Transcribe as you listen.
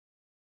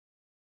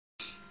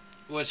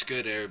What's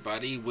good,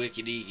 everybody?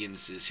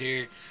 Wickedeagans is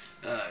here.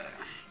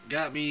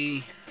 Got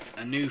me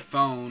a new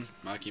phone.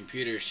 My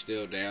computer's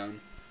still down,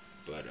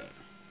 but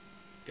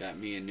got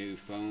me a new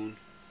phone.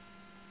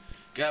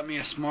 Got me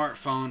a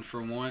smartphone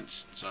for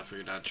once, so I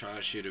figured I'd try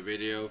to shoot a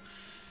video.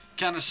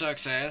 Kind of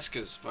sucks ass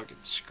because fucking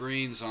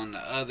screen's on the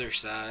other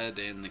side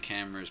and the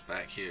camera's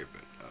back here,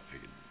 but I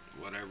figured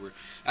whatever.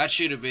 I'd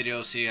shoot a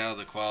video, see how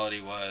the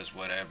quality was,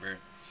 whatever.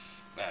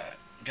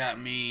 Got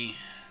me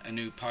a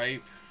new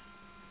pipe.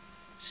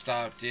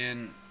 Stopped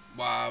in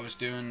while I was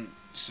doing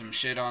some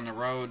shit on the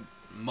road,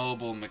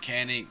 mobile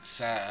mechanic,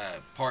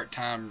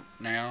 part-time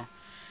now,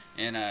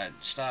 and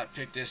stopped,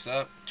 picked this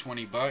up,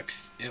 20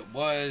 bucks. It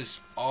was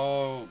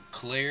all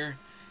clear,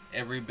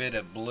 every bit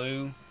of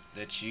blue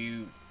that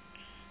you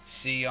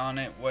see on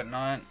it,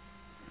 whatnot.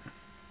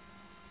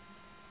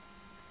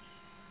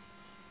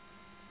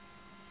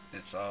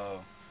 It's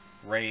all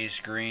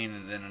raised green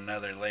and then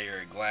another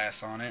layer of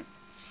glass on it.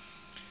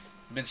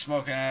 Been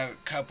smoking out a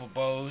couple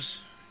bows,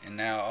 and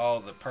now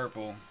all the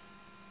purple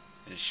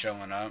is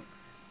showing up.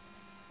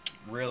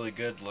 Really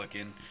good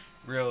looking,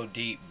 real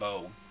deep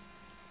bow.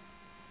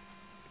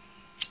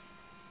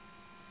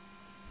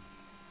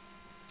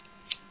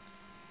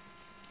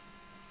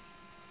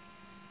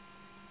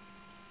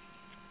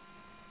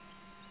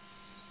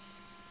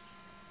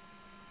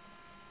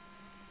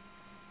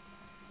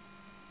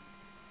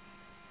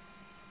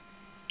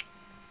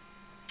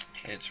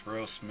 Hits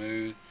real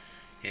smooth,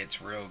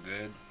 hits real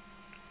good.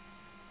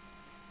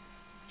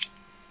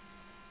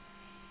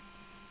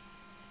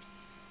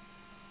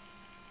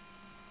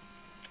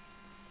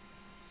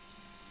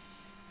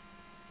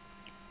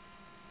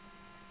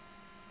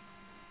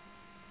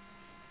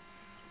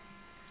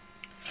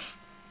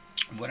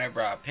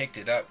 Whenever I picked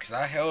it up, because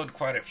I held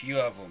quite a few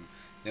of them,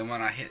 then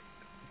when I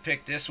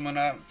picked this one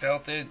up,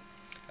 felt it,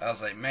 I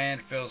was like, man,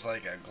 it feels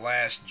like a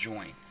glass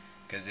joint,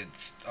 because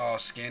it's all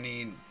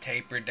skinny and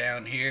tapered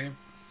down here.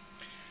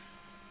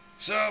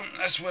 So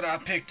that's what I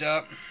picked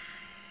up,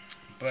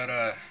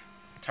 but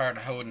tired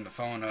of holding the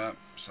phone up,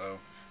 so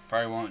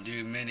probably won't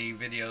do many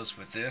videos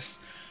with this.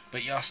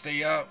 But y'all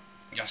stay up,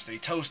 y'all stay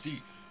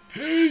toasty.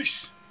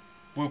 Peace.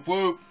 Whoop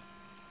whoop.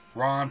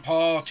 Ron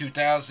Paul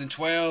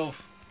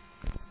 2012.